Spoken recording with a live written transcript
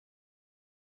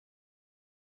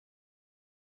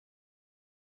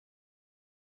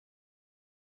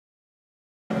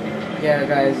Yeah,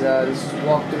 guys, this is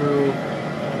walkthrough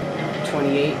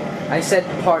 28. I said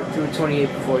part through 28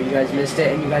 before. You guys missed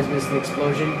it, and you guys missed the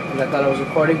explosion, because I thought I was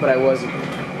recording, but I wasn't.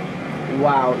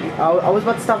 Wow. I was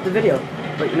about to stop the video,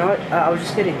 but you know what? I was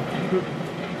just kidding.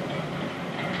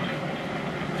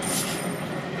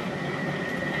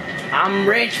 I'm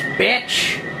rich,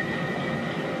 bitch!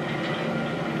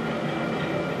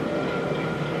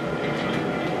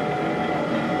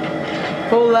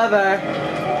 Pull lever.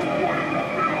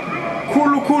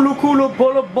 Kulu,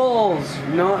 bullet balls.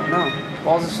 No,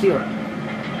 balls of steel.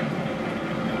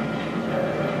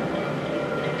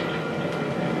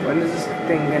 When is this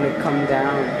thing gonna come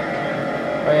down?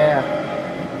 Oh yeah.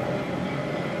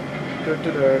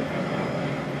 Dirt.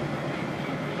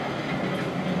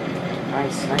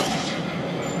 Nice.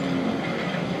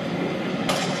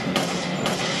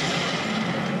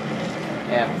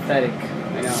 Yeah, pathetic.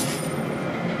 I know.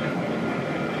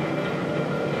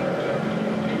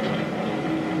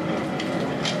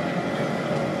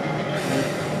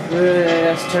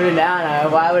 Let's turn it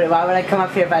down. Why would I come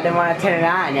up here if I didn't want to turn it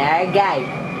on? Yeah, guy.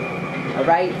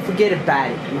 Alright, forget about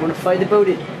it. You want to fight about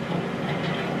it?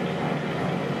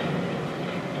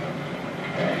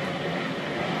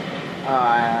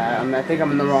 I think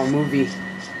I'm in the wrong movie.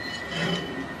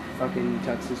 Fucking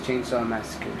Texas Chainsaw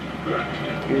Massacre.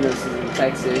 Even though this is in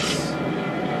Texas,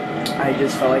 I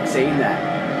just felt like saying that.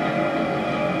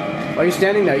 Why are you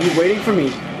standing there? Are you waiting for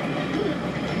me?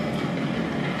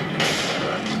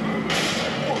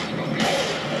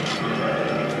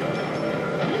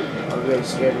 I'm really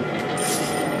scared.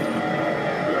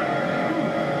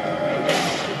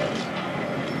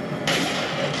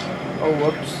 Oh,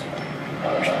 whoops.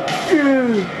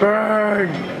 Burn!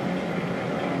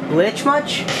 Glitch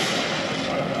much?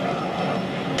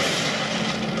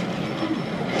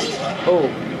 Oh.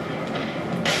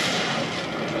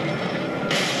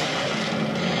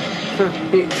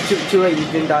 Too late, you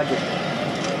didn't dodge it.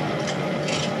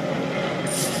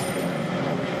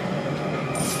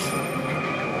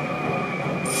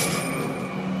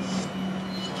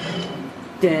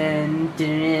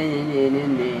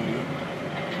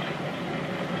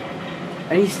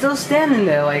 And he's still standing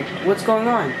there, like, what's going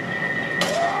on?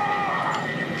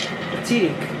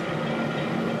 Pathetic.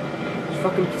 It's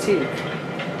fucking pathetic.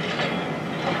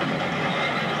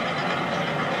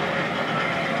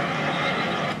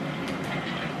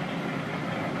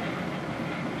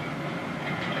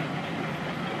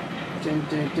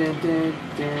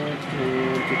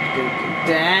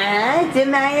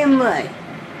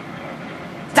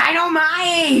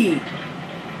 Dynamite!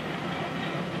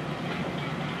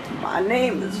 My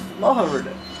name is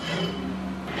Florida.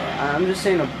 I'm just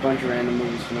saying a bunch of random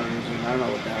movies for no reason. I don't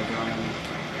know what the hell's going on.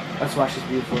 Let's watch this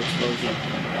beautiful explosion.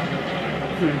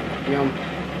 Yum.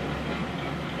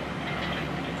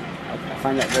 I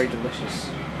find that very delicious.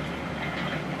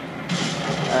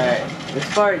 Alright, this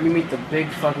part you meet the big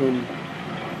fucking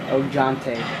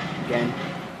Ojante again.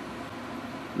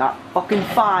 Not fucking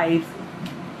 5,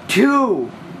 2!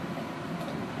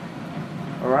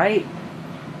 Alright?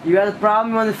 You got a problem,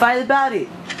 you want to fight about it?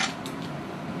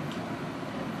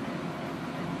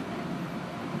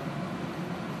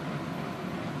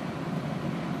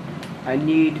 I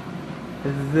need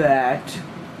that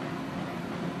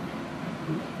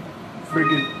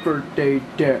friggin' birthday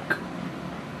deck.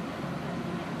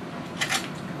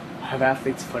 I have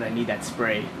athlete's foot, I need that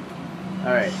spray.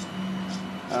 Alright.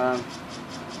 I'm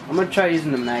gonna try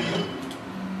using the Magnum.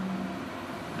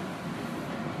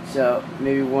 So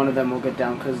maybe one of them will get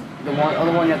down, because the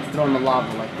other one you have to throw in the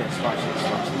lava like this. Watch this.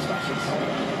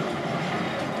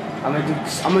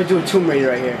 I'm gonna do a Tomb Raider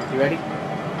right here. You ready?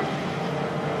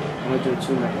 I'm gonna do a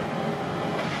Tomb Raider.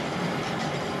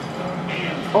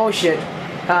 Oh shit!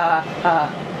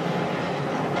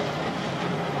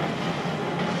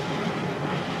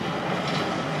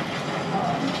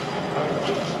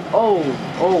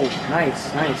 Oh,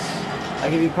 nice. I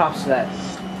give you props for that.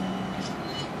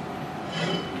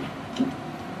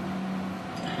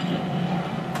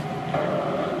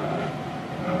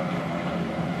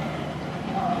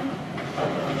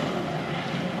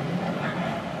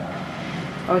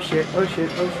 Oh shit.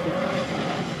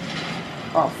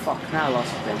 Oh fuck, now I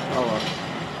lost the thing. Oh well.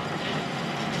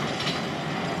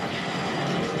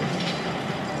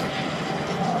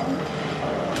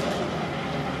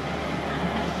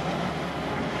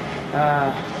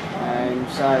 I'm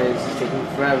sorry this is taking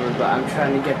forever, but I'm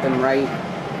trying to get them right.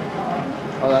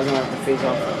 Oh, I'm gonna have to face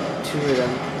off 2 of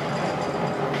them.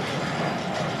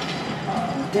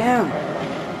 Damn!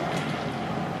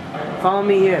 Follow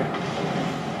me here.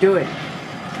 Do it.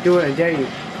 Do it, I dare you.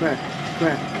 Come here. Come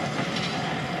here.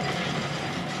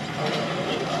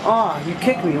 Oh, you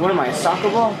kicked me. What am I, a soccer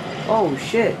ball? Oh,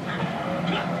 shit.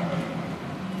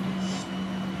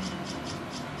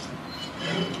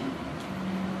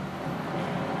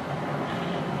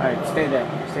 Alright, stay there.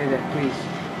 Stay there, please.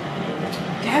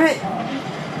 Damn it!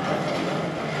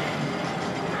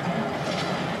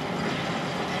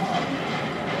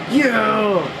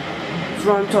 Yeah! That's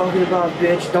what I'm talking about,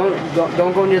 bitch.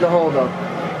 Don't go near the hole, though.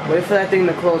 Wait for that thing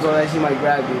to close, otherwise he might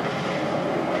grab you.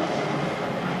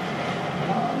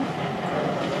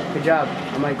 Good job.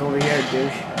 I might go over here,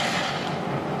 douche.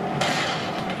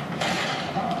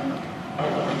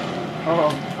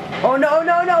 Oh. Oh no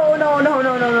no no no no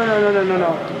no no no no no no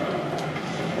no.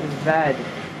 That is bad.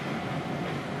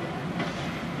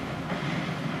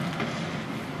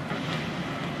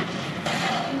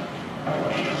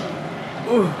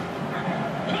 Ooh.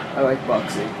 I like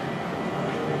boxing.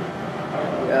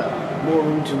 Yeah, more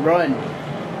room to run.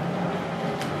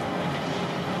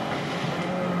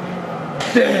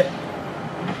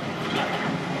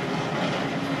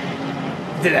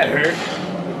 Did that hurt?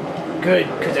 Good,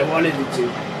 because I wanted it to.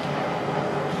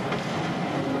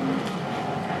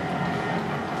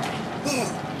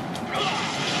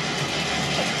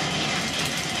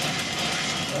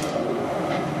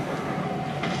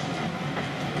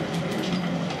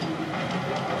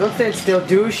 Don't stand still,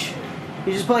 douche.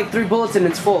 You just put like 3 bullets and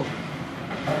it's full.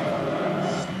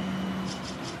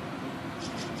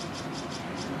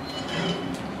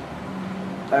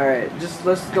 Alright,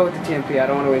 let's go with the TMP. I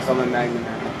don't want to waste all my Magnum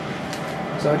ammo.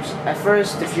 So at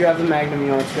first, if you have the Magnum, you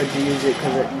know it's good to use it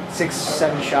because at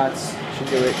 6-7 shots should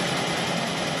do it.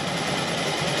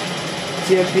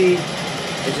 TMP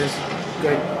is just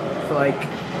good for like,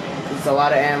 it's a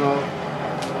lot of ammo.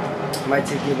 It might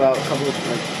take you about a couple of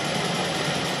like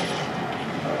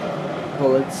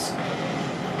bullets,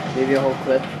 maybe a whole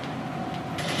clip.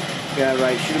 Yeah,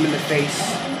 right. Shoot him in the face.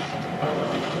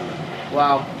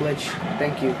 Wow, glitch.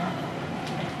 Thank you.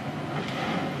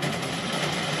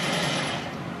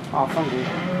 Oh, funky.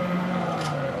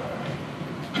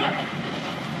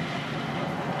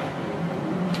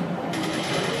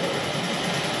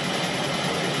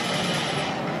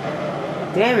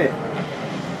 Damn it.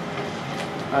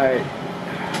 Alright.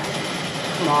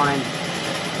 Come on.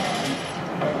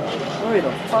 Hurry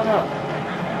the fuck up.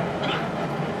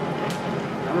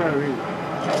 I'm gonna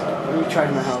let me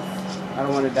charge my health. I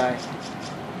don't want to die.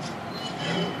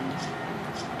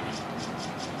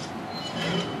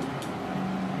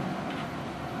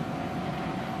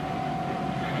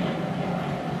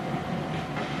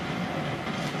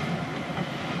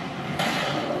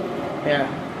 Yeah.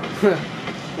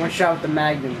 One shot with the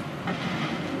Magnum.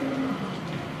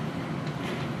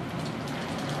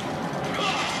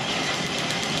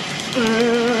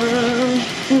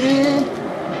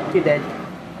 You're dead.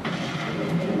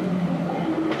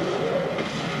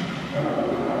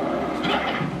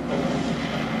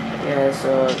 Yeah,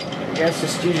 so I guess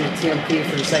just use your TMP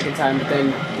for the second time, but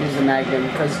then use the Magnum,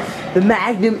 because the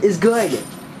Magnum is good.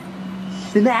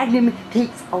 The Magnum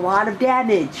takes a lot of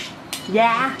damage.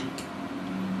 Yeah?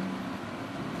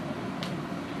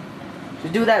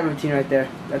 Just do that routine right there.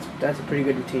 That's a pretty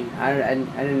good routine. I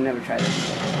didn't never try that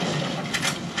before.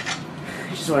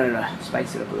 Just wanted to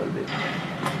spice it up a little bit.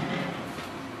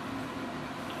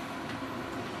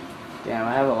 Damn,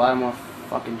 I have a lot more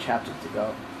fucking chapters to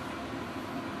go.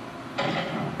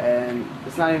 And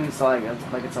it's not even so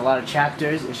like it's a lot of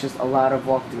chapters, it's just a lot of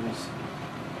walkthroughs.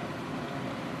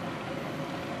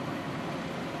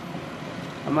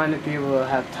 I might not be able to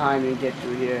have time to get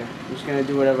through here. I'm just gonna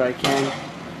do whatever I can,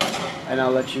 and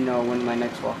I'll let you know when my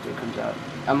next walkthrough comes out.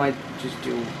 I might just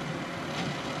do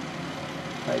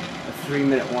like a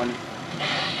 3-minute one.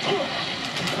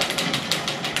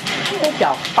 Get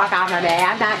the fuck out of me!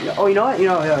 I'm not. Oh, you know what? You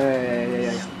know.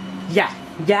 Yeah.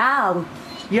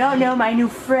 You don't know my new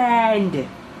friend.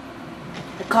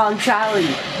 I call him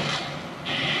Charlie.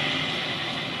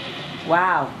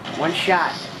 Wow. One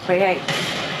shot. Hey.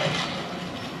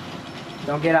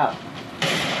 Don't get up.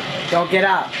 Don't get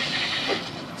up.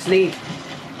 Sleep.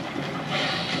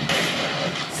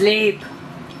 Sleep.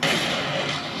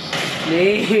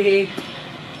 Sleep.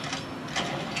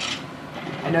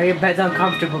 I know your bed's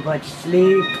uncomfortable, but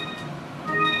sleep.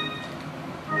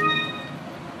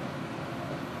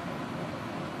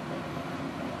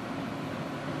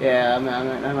 Yeah, I'm not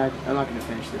gonna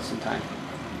finish this in time.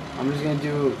 I'm just gonna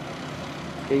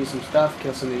get you some stuff,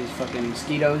 kill some of these fucking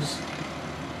mosquitoes.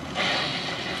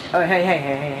 Oh,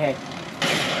 hey.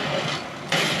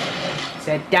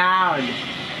 Sit down.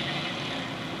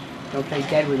 Don't play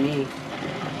dead with me.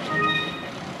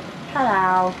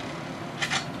 Hello.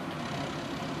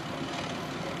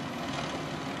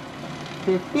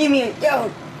 You mean,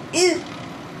 yo.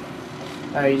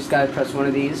 Alright, you just gotta press one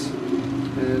of these.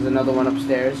 And there's another one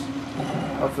upstairs.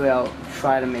 Hopefully I'll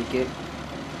try to make it.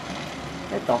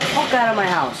 Get the fuck out of my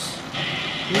house.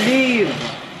 Leave.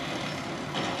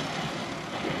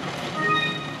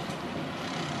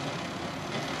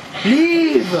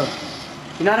 Leave!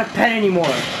 You're not a pet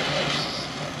anymore.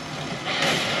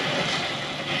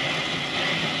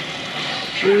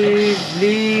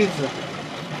 Leave.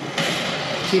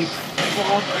 Cheap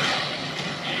fuck.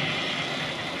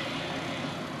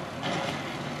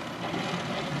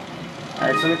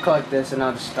 Alright, so let me collect this and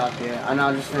I'll just stop here. And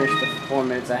I'll just finish the 4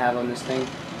 minutes I have on this thing.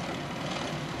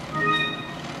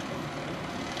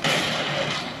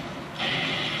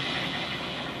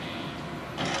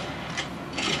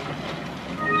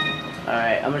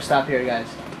 Alright, I'm gonna stop here, guys.